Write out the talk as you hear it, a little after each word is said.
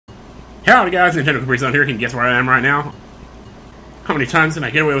Howdy guys, Nintendo Capri Sun here. Can you guess where I am right now? How many times can I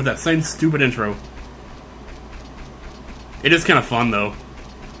get away with that same stupid intro? It is kind of fun though.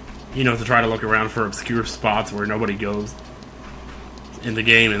 You know, to try to look around for obscure spots where nobody goes in the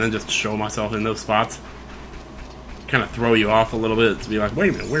game and then just show myself in those spots. Kind of throw you off a little bit to be like, wait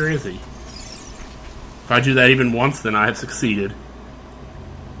a minute, where is he? If I do that even once, then I have succeeded.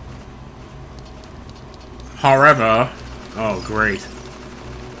 However, oh great.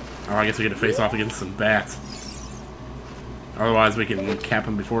 Oh, I guess we get to face off against some bats. Otherwise, we can cap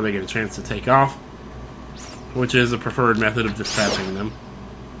them before they get a chance to take off, which is a preferred method of dispatching them.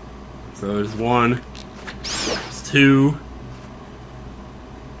 So there's one, there's two,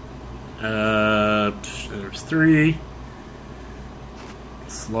 there's three.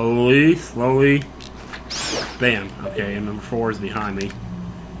 Slowly, slowly. Bam. Okay, and number 4 is behind me,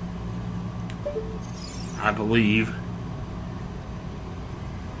 I believe.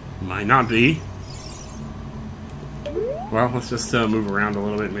 Might not be. Well, let's just move around a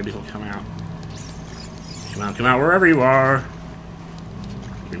little bit. Maybe he'll come out. Come out wherever you are.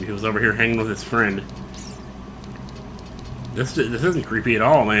 Maybe he was over here hanging with his friend. This isn't creepy at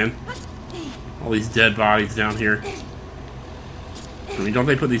all, man. All these dead bodies down here. I mean, don't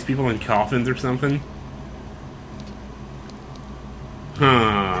they put these people in coffins or something?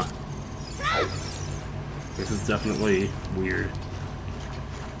 Huh. This is definitely weird.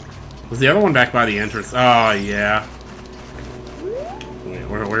 Was the other one back by the entrance? Oh, yeah. Wait,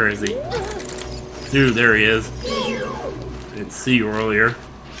 where is he? Dude, there he is. I didn't see you earlier.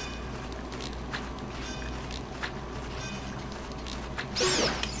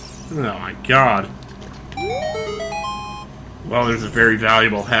 Oh my god. Well, there's a very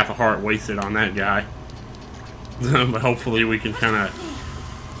valuable half a heart wasted on that guy. But hopefully we can kind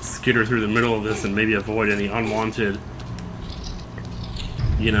of skitter through the middle of this and maybe avoid any unwanted,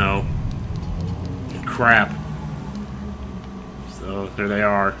 you know, crap. So there they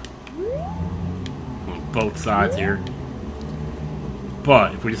are on both sides here.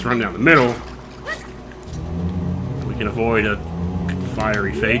 But if we just run down the middle, we can avoid a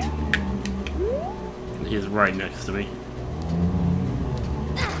fiery fate. And he is right next to me.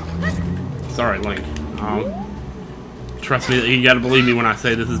 Sorry, Link. Trust me, you gotta believe me when I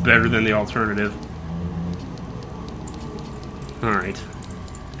say this is better than the alternative. Alright.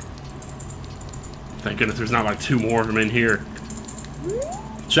 Thank goodness there's not like 2 more of them in here.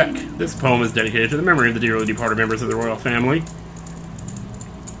 Check. This poem is dedicated to the memory of the dearly departed members of the royal family.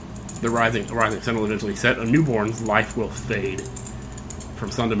 The rising sun will eventually set. A newborn's life will fade.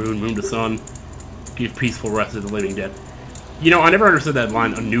 From sun to moon, moon to sun. Give peaceful rest to the living dead. You know, I never understood that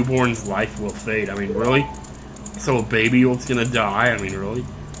line, a newborn's life will fade. I mean, really? So a baby was gonna die? I mean, really?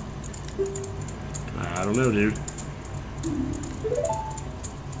 I don't know, dude.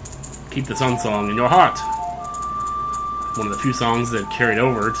 Keep the sun song in your heart. One of the few songs that carried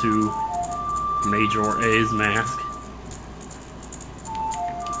over to Major A's mask.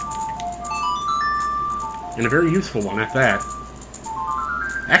 And a very useful one at that.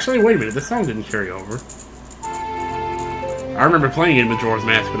 Actually, wait a minute, this song didn't carry over. I remember playing it in Majora's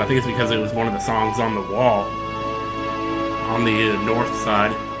Mask, but I think it's because it was one of the songs on the wall. On the north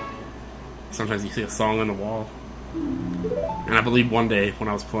side. Sometimes you see a song on the wall. And I believe one day when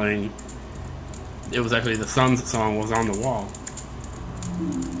I was playing, it was actually the Sun's song was on the wall.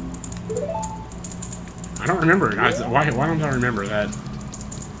 I don't remember. Why don't I remember that?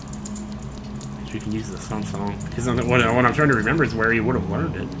 You can use the Sun song. Because what I'm trying to remember is where you would have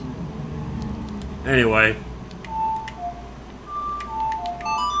learned it. Anyway.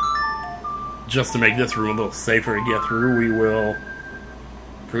 Just to make this room a little safer to get through, we will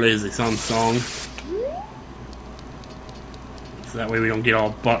play the Sun song. So that way we don't get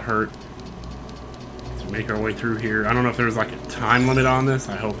all butt hurt. So make our way through here. I don't know if there's like a time limit on this.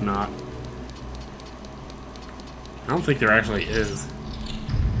 I hope not. I don't think there actually is.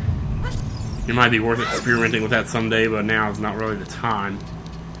 It might be worth experimenting with that someday, but now is not really the time.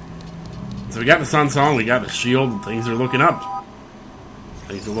 So we got the Sun song, we got the shield, and things are looking up.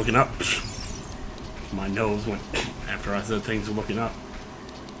 Things are looking up. My nose went after I said things are looking up.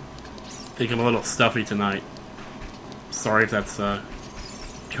 I think I'm a little stuffy tonight. Sorry if that's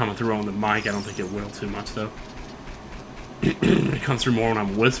coming through on the mic. I don't think it will too much, though. It comes through more when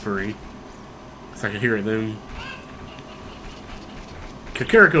I'm whispering. So I can hear it then.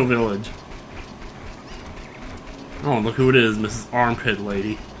 Cucco Village. Oh, look who it is, Mrs. Armpit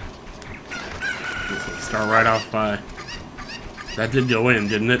Lady. Let's start right off by... That did go in,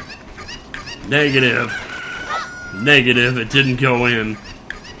 didn't it? Negative. Negative, it didn't go in.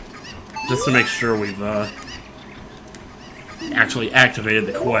 Just to make sure we've, actually activated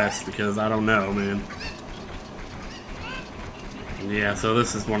the quest, because I don't know, man. Yeah, so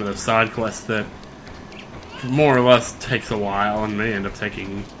this is one of those side quests that more or less takes a while and may end up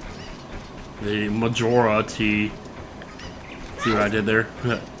taking the majority. See what I did there?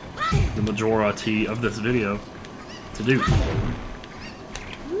 The majority of this video to do.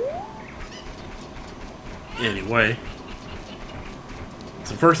 Anyway,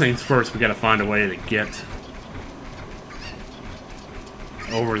 so first things first, we gotta find a way to get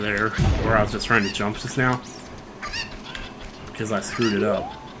over there where I was just trying to jump just now, because I screwed it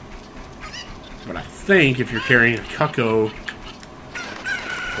up. But I think if you're carrying a Cucco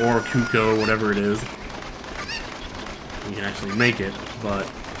or Cucco, whatever it is, you can actually make it, but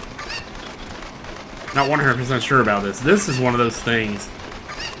not 100% sure about this. This is one of those things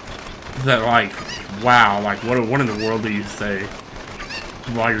that, like, wow, like, what in the world do you say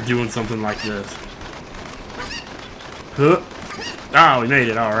while you're doing something like this? Huh? Oh, we made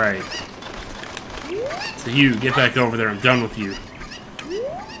it, alright. So you, get back over there, I'm done with you.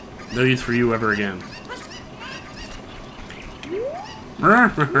 No use for you ever again.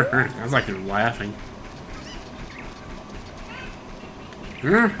 I was like, they're laughing.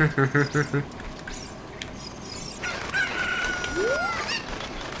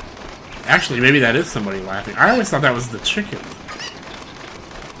 Actually, maybe that is somebody laughing. I always thought that was the chicken.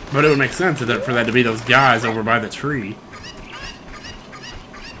 But it would make sense for that to be those guys over by the tree.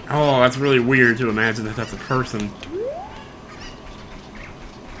 Oh, that's really weird to imagine that that's a person.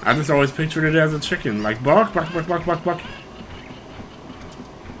 I just always pictured it as a chicken. Like, buck, buck, buck, buck, buck, buck.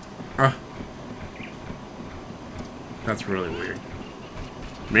 That's really weird.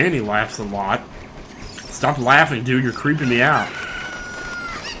 Man, he laughs a lot. Stop laughing, dude. You're creeping me out.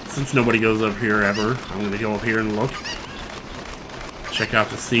 Since nobody goes up here ever, I'm going to go up here and look. Check out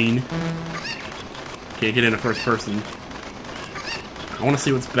the scene. Can't get into first person. I want to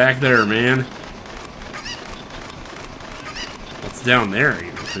see what's back there, man. What's down there,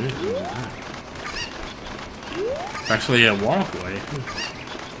 even? It's actually a walkway.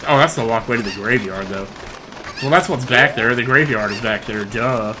 Oh, that's the walkway to the graveyard, though. Well, that's what's back there. The graveyard is back there.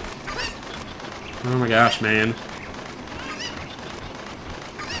 Duh. Oh my gosh, man.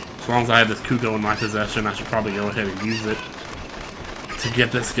 As long as I have this Cucco in my possession, I should probably go ahead and use it to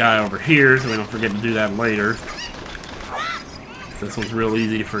get this guy over here, so we don't forget to do that later. This one's real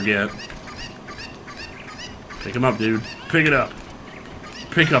easy to forget. Pick him up, dude. Pick it up.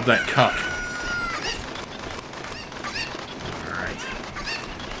 Pick up that cuck. Alright.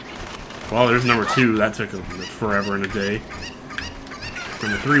 Well, there's number 2. That took forever and a day.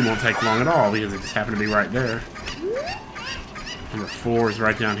 Number 3 won't take long at all, because it just happened to be right there. Number 4 is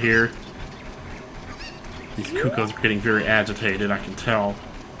right down here. These Cuccos are getting very agitated, I can tell.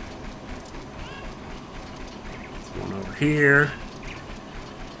 There's one over here.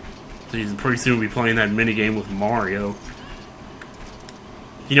 So he's pretty soon will be playing that minigame with Mario.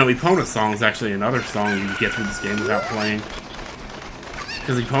 You know, Epona's song is actually another song you can get through this game without playing.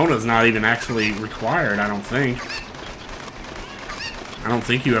 Because Epona's not even actually required, I don't think. I don't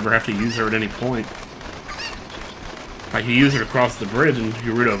think you ever have to use her at any point. Like, you use her to cross the bridge in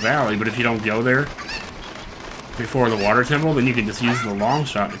Gerudo Valley, but if you don't go there before the water temple, then you can just use the long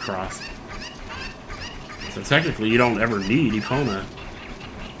shot to cross. So technically, you don't ever need Epona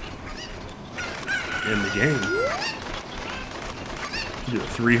in the game. You do a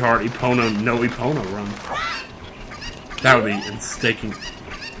 3-heart Epona, no Epona run. That would be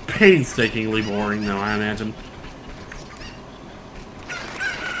painstakingly boring, though, I imagine.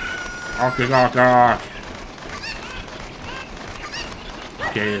 Ark.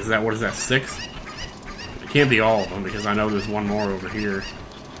 Okay, what is that, 6? It can't be all of them, because I know there's one more over here.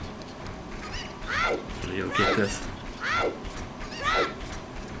 So you'll get this.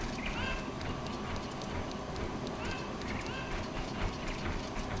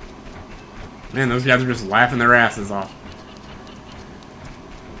 Man, those guys are just laughing their asses off.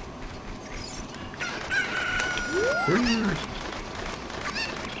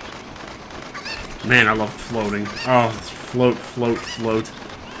 Man, I love floating. Oh, it's float, float, float.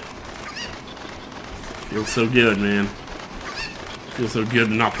 Feels so good, man. Feels so good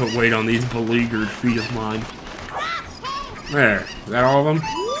to not put weight on these beleaguered feet of mine. There. Is that all of them?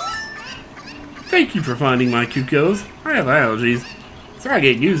 Thank you for finding my Cuccos. I have allergies, so I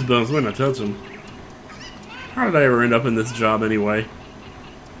get goosebumps when I touch them. How did I ever end up in this job anyway?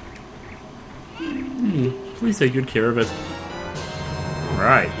 Please take good care of it.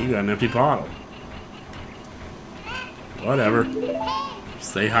 Alright, you got an empty bottle. Whatever.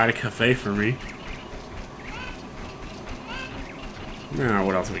 Say hi to Cafe for me. Now,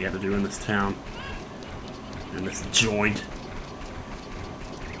 what else we got to do in this town? In this joint?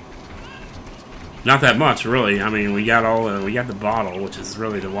 Not that much, really. I mean, we got the bottle, which is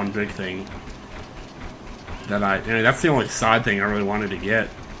really the one big thing that I mean, that's the only side thing I really wanted to get,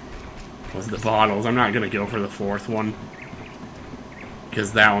 was the bottles. I'm not gonna go for the fourth one,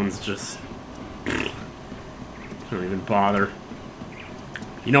 because that one's just, don't even bother.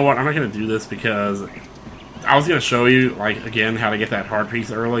 You know what? I'm not gonna do this because I was gonna show you, like, again, how to get that heart piece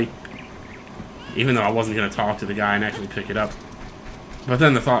early, even though I wasn't gonna talk to the guy and actually pick it up. But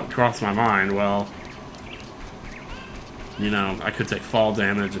then the thought crossed my mind, well, you know, I could take fall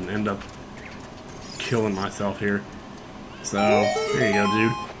damage and end up killing myself here. So, there you go,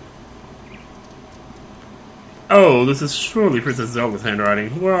 dude. Oh, this is surely Princess Zelda's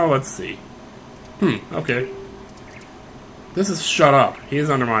handwriting. Well, let's see. Okay. This is Shut Up. He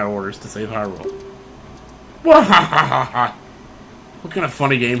is under my orders to save Hyrule. What kind of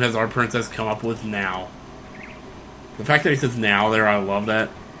funny game has our princess come up with now? The fact that he says now there, I love that.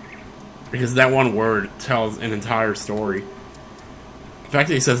 Because that one word tells an entire story. The fact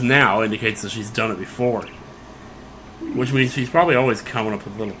that he says now indicates that she's done it before. Which means she's probably always coming up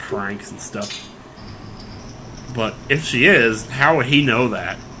with little pranks and stuff. But if she is, how would he know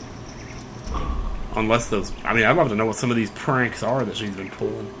that? Unless those... I mean, I'd love to know what some of these pranks are that she's been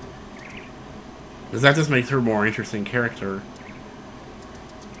pulling. Does that just make her a more interesting character?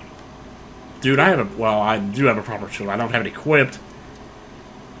 Dude, I have a... Well, I do have a proper shield. I don't have it equipped.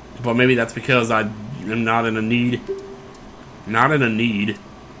 But maybe that's because I am not in a need. Not in a need.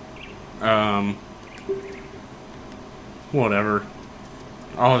 Whatever.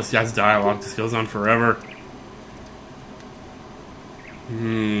 All this guy's dialogue just goes on forever.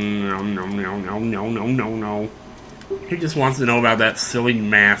 No. He just wants to know about that silly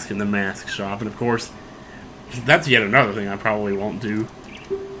mask in the mask shop. And of course, that's yet another thing I probably won't do.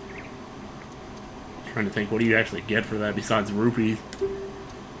 Trying to think, what do you actually get for that besides rupees?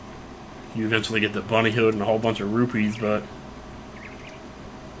 You eventually get the bunny hood and a whole bunch of rupees, but...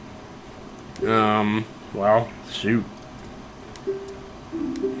 well, shoot.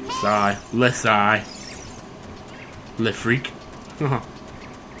 Sigh. Le sigh. Le freak. No,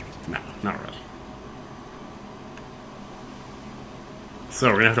 not really. So,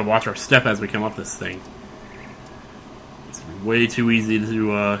 we're gonna have to watch our step as we come up this thing. It's way too easy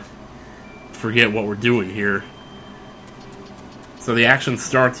to, forget what we're doing here. So the action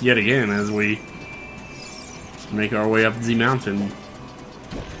starts yet again as we make our way up the mountain.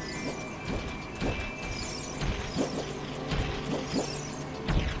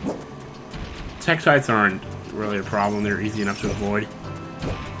 Tektites aren't really a problem, they're easy enough to avoid.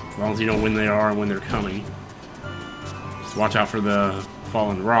 As long as you know when they are and when they're coming. Just watch out for the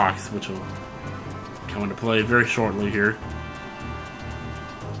fallen rocks, which will come into play very shortly here.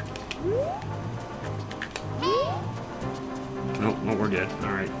 Nope, well, we're good.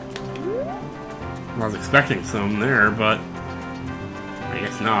 Alright. Well, I was expecting some there, but I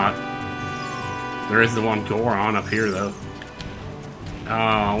guess not. There is the one Goron up here, though.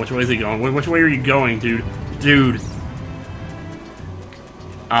 Which way is he going? Which way are you going, dude? Dude!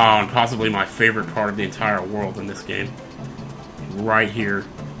 Oh, and possibly my favorite part of the entire world in this game. Right here.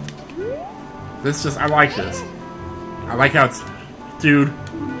 This just... I like this. I like how it's... Dude.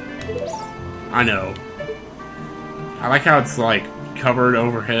 I know. I like how it's, like, covered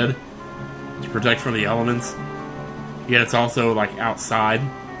overhead to protect from the elements. Yet it's also, like, outside.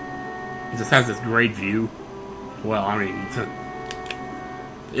 It just has this great view. Well, I mean,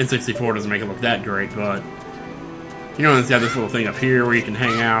 N64 doesn't make it look that great, but... You know, it's got this little thing up here where you can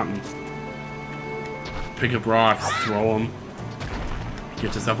hang out and pick up rocks, throw them,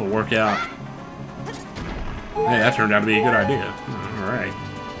 get yourself a workout. Hey, that turned out to be a good idea. Alright.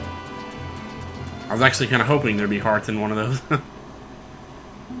 I was actually kind of hoping there'd be hearts in one of those.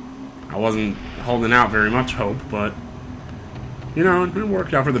 I wasn't holding out very much hope, but... You know, it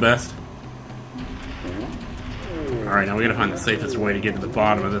worked out for the best. Alright, now we gotta find the safest way to get to the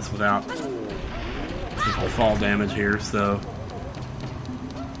bottom of this without taking fall damage here, so...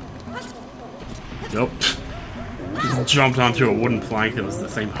 Nope. Just jumped onto a wooden plank that was the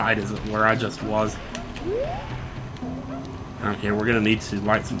same height as where I just was. Okay, we're gonna need to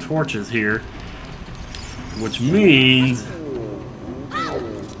light some torches here. Which means...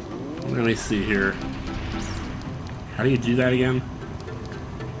 Let me see here. How do you do that again?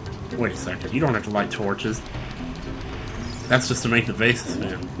 Wait a second, you don't have to light torches. That's just to make the vases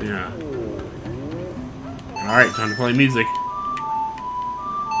spin. Yeah. Alright, time to play music.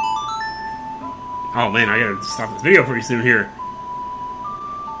 Oh man, I gotta stop this video pretty soon here.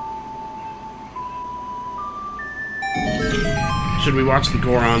 Should we watch the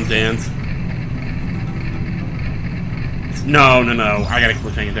Goron dance? No. I gotta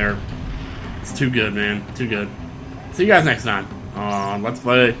click it there. It's too good, man. Too good. See you guys next time on Let's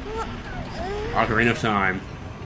Play Ocarina of Time.